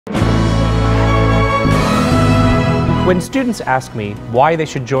When students ask me why they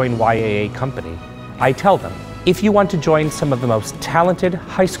should join YAACompany, I tell them, if you want to join some of the most talented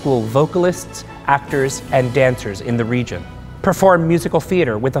high school vocalists, actors, and dancers in the region, perform musical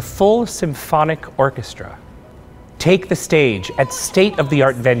theater with a full symphonic orchestra, take the stage at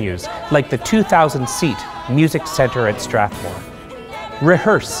state-of-the-art venues like the 2,000-seat Music Center at Strathmore,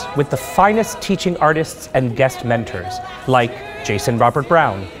 rehearse with the finest teaching artists and guest mentors like Jason Robert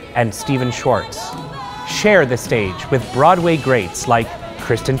Brown and Stephen Schwartz, share the stage with Broadway greats like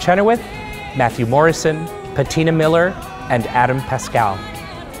Kristen Chenoweth, Matthew Morrison, Patina Miller, and Adam Pascal.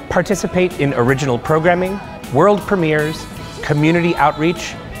 Participate in original programming, world premieres, community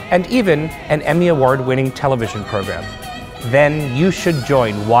outreach, and even an Emmy Award-winning television program. Then you should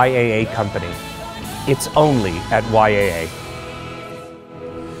join YAACompany. It's only at YAA.